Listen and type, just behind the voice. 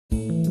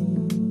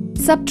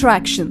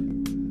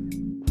Subtraction.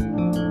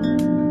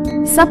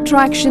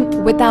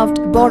 Subtraction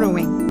without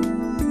borrowing.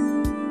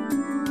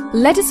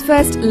 Let us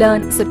first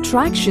learn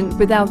subtraction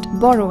without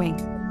borrowing.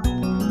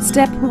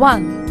 Step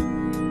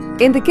 1.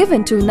 In the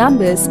given two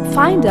numbers,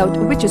 find out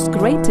which is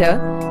greater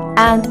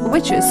and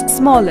which is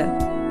smaller.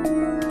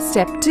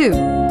 Step 2.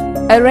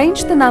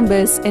 Arrange the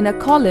numbers in a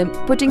column,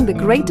 putting the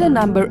greater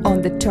number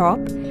on the top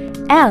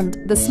and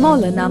the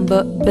smaller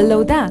number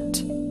below that.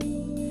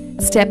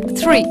 Step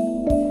 3.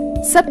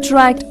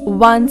 Subtract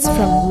ones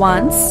from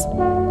ones,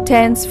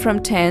 tens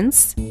from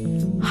tens,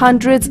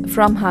 hundreds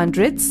from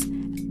hundreds,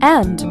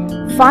 and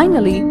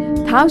finally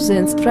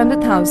thousands from the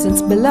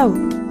thousands below.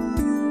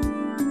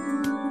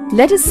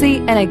 Let us see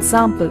an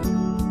example.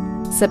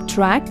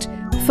 Subtract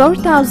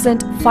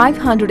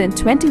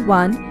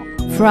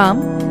 4,521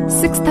 from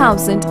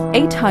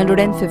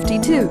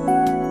 6,852.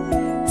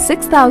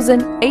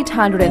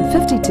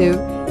 6,852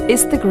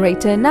 is the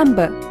greater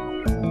number.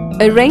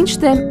 Arrange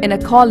them in a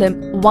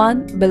column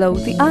one below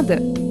the other.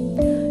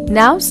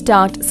 Now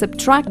start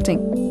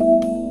subtracting.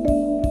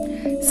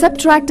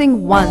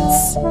 Subtracting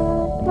ones.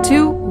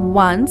 2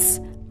 ones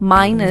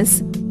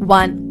minus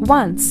 1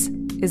 ones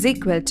is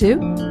equal to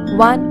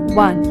 1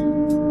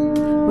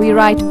 1. We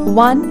write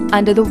 1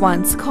 under the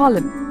ones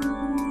column.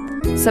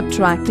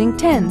 Subtracting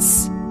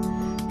tens.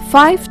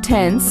 5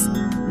 tens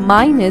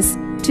minus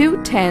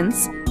 2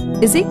 tens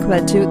is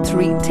equal to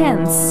 3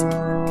 tens.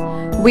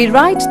 We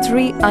write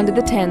 3 under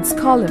the tens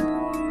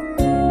column.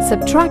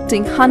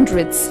 Subtracting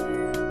hundreds.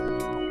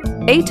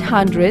 8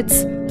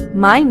 hundreds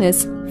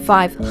minus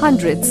 5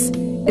 hundreds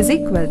is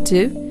equal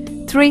to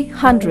 3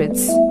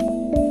 hundreds.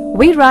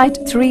 We write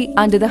 3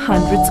 under the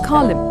hundreds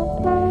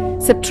column.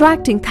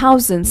 Subtracting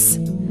thousands.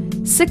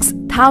 6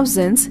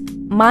 thousands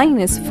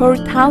minus 4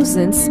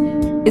 thousands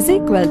is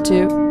equal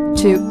to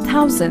 2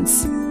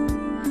 thousands.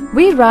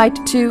 We write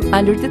 2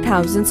 under the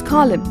thousands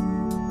column.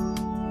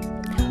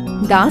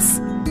 Thus,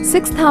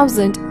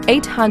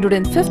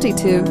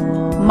 6,852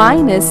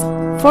 minus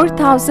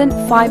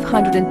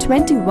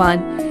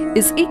 4,521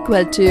 is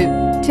equal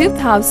to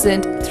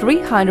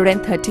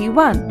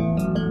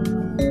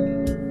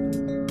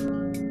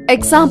 2,331.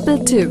 Example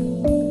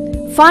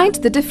 2. Find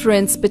the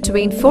difference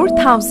between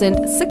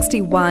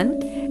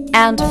 4,061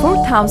 and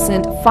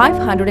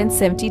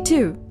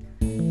 4,572.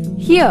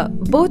 Here,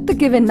 both the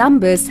given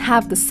numbers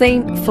have the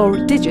same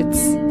 4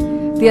 digits.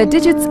 Their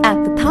digits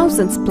at the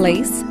thousands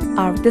place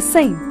are the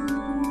same.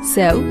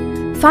 So,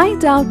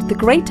 find out the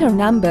greater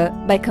number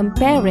by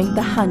comparing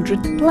the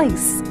hundredth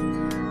place.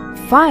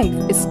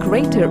 5 is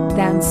greater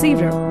than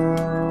 0.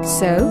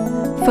 So,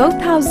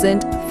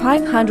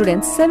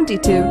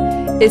 4,572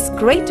 is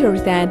greater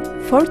than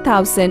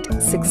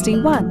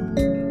 4,061.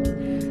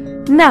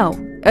 Now,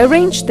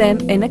 arrange them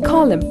in a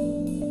column.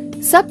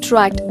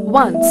 Subtract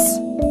ones.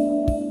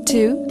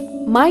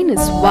 2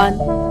 minus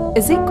 1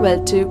 is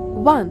equal to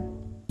 1.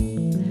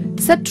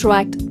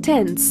 Subtract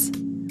tens.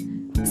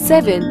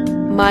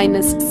 7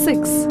 minus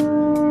 6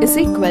 is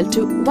equal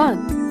to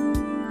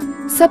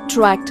 1.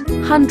 Subtract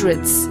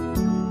hundreds.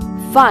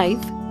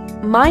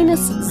 5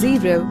 minus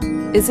 0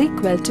 is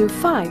equal to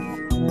 5.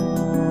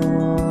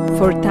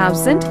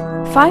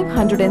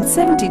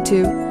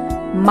 4,572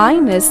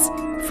 minus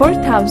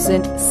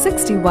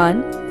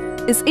 4,061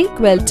 is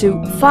equal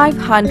to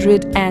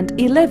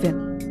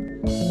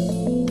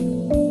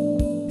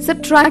 511.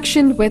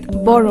 Subtraction with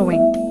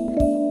borrowing.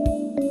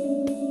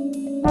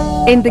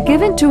 In the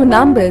given two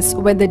numbers,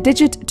 when the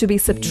digit to be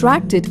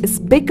subtracted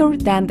is bigger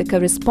than the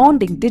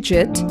corresponding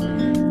digit,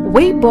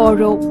 we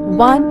borrow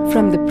 1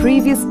 from the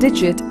previous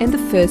digit in the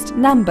first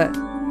number.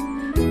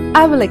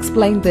 I will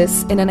explain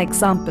this in an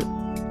example.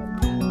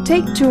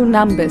 Take two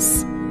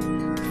numbers,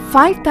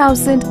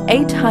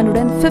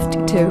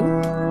 5,852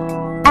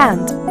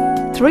 and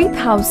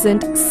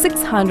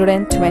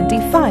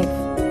 3,625.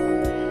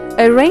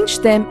 Arrange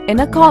them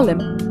in a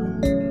column.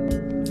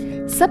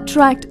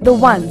 Subtract the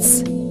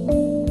ones.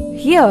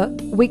 Here,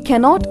 we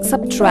cannot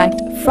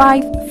subtract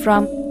 5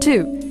 from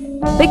 2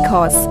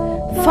 because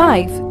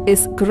 5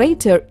 is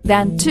greater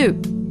than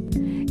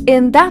 2.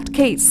 In that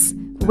case,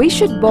 we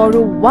should borrow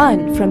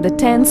 1 from the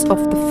tens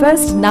of the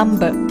first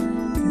number,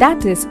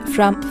 that is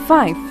from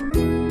 5.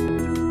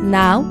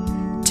 Now,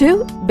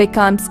 2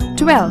 becomes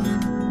 12.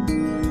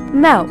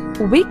 Now,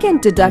 we can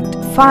deduct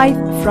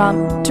 5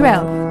 from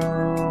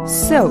 12.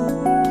 So,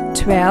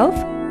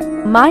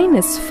 12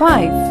 minus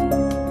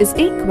 5 is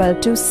equal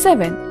to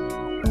 7.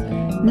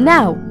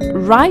 Now,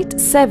 write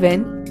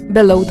 7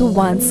 below the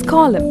ones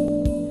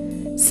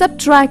column.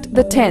 Subtract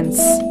the tens.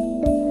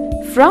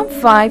 From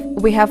 5,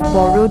 we have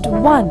borrowed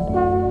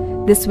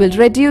 1. This will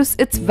reduce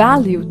its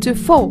value to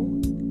 4.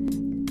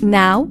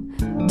 Now,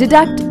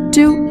 deduct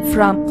 2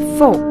 from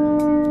 4.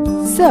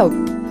 So,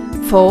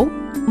 4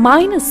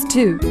 minus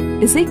 2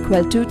 is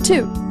equal to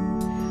 2.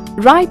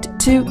 Write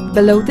 2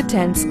 below the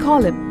tens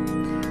column.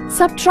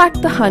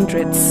 Subtract the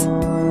hundreds.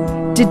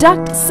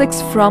 Deduct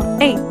 6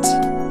 from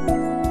 8.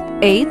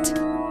 8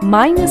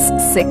 minus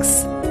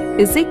 6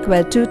 is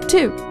equal to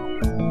 2.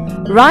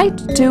 Write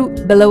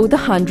 2 below the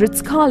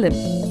hundreds column.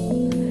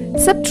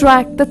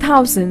 Subtract the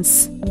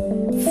thousands.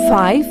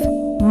 5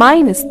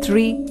 minus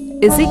 3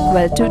 is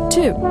equal to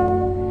 2.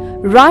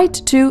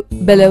 Write 2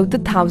 below the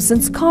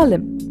thousands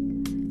column.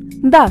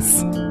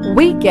 Thus,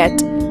 we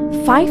get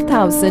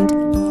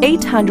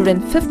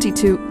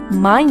 5,852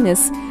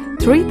 minus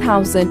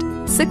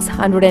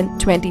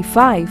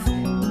 3,625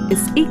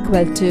 is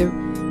equal to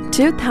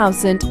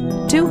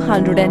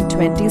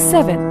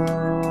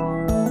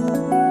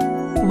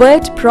 2,227.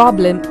 Word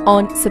problem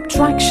on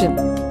subtraction.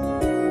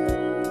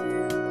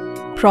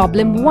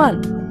 Problem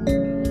 1.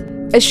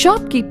 A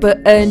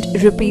shopkeeper earned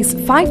rupees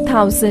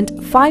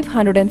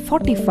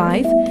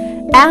 5,545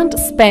 and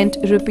spent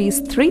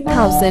rupees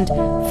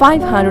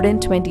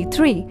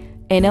 3,523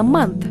 in a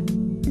month.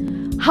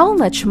 How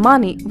much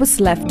money was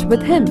left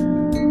with him?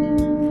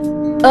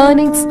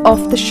 Earnings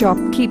of the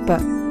shopkeeper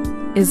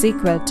is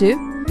equal to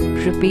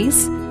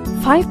rupees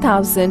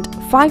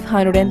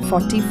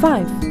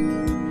 5,545.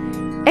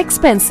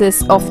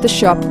 Expenses of the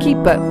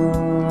shopkeeper,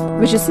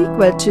 which is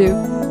equal to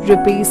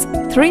rupees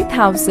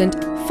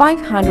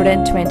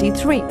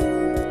 3,523.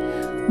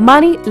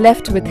 Money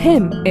left with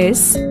him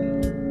is: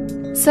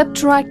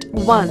 subtract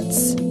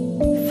ones.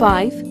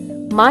 5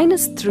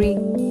 minus 3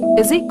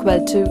 is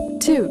equal to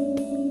 2.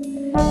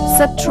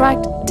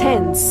 Subtract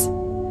tens.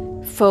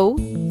 4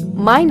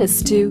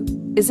 minus 2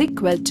 is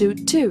equal to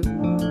 2.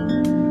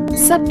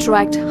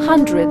 Subtract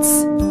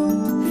hundreds.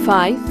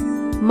 5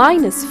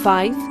 minus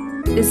 5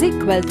 is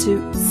equal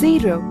to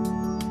 0.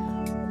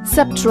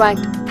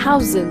 Subtract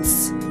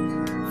thousands.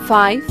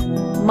 5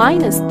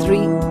 minus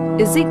 3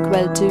 is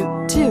equal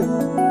to 2.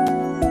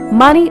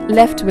 Money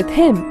left with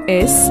him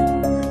is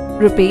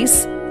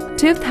rupees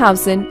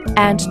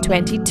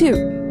 2,022.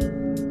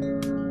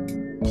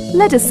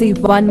 Let us see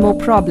one more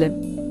problem.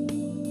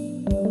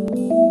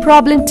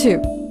 Problem 2.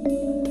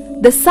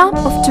 The sum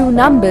of two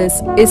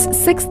numbers is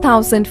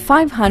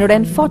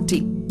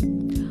 6,540.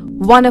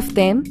 One of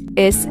them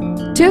is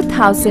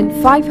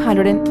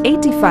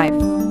 2,585.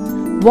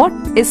 What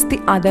is the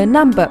other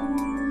number?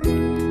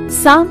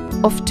 Sum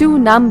of two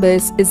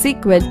numbers is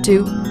equal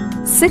to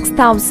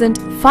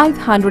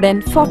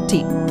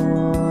 6,540.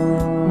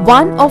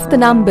 One of the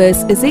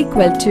numbers is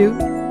equal to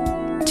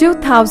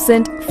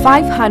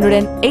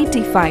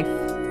 2,585.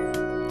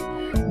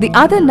 The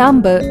other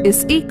number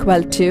is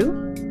equal to.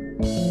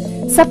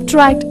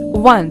 Subtract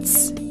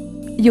ones.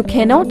 You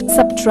cannot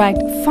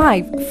subtract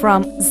 5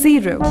 from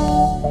 0.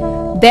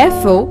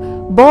 Therefore,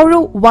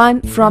 borrow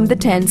 1 from the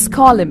tens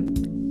column.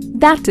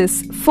 That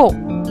is 4.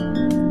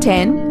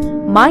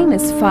 10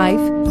 minus 5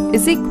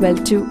 is equal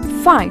to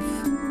 5.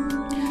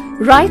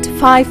 Write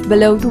 5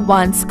 below the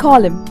ones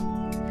column.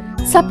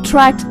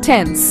 Subtract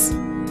tens.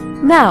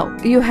 Now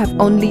you have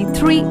only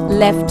 3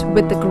 left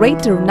with the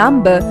greater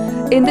number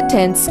in the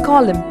tens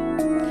column.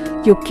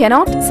 You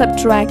cannot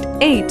subtract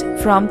 8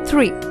 from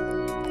 3.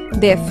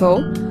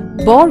 Therefore,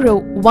 borrow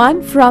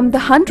 1 from the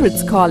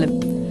hundreds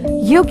column.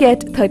 You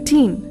get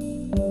 13.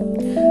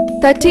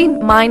 13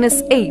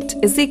 minus 8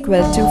 is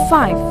equal to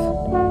 5.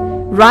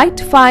 Write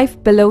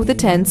 5 below the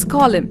tens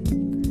column.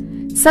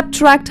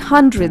 Subtract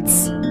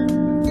hundreds.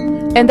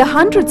 In the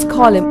hundreds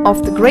column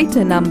of the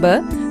greater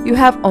number, you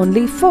have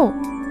only 4.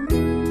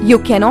 You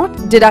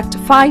cannot deduct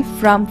 5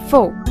 from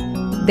 4.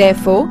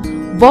 Therefore,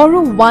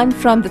 borrow 1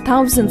 from the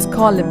thousands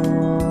column.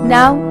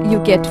 Now you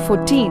get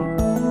 14.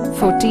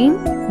 14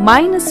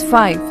 minus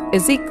 5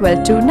 is equal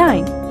to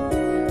 9.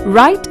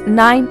 Write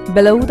 9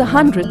 below the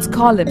hundreds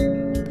column.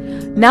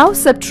 Now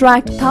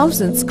subtract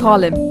thousands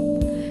column.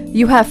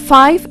 You have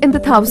 5 in the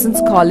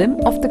thousands column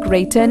of the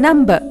greater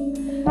number.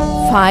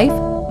 5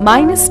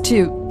 minus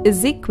 2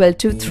 is equal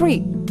to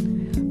 3.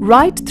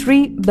 Write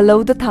 3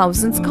 below the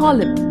thousands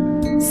column.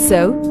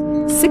 So,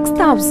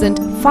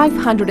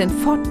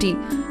 6,540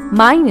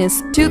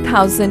 minus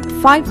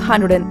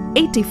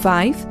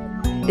 2,585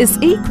 is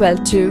equal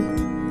to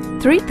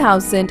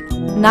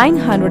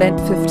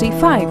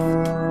 3,955.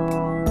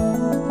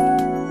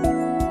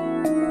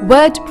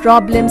 Word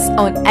problems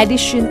on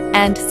addition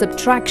and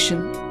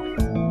subtraction.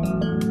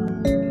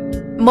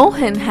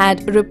 Mohan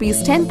had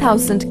rupees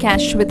 10,000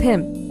 cash with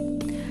him.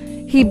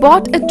 He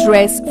bought a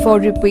dress for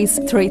rupees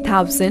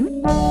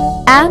 3,000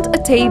 and a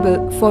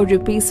table for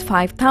rupees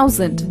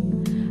 5,000.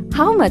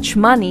 How much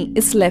money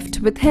is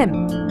left with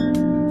him?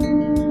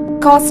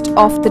 Cost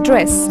of the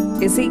dress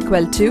is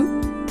equal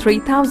to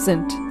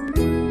 3,000.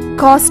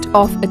 Cost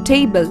of a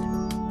table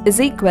is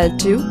equal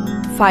to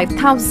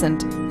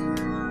 5,000.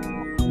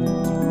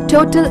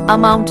 Total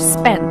amount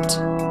spent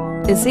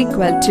is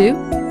equal to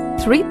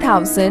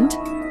 3,000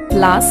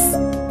 plus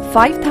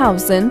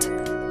 5,000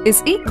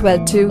 is equal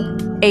to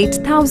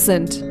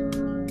 8,000.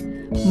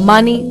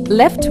 Money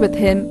left with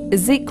him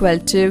is equal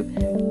to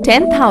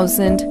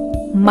 10,000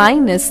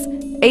 minus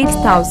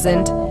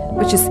 8,000,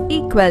 which is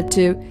equal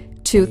to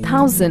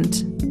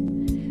 2,000.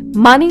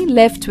 Money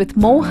left with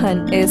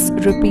Mohan is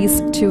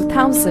rupees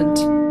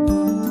 2,000.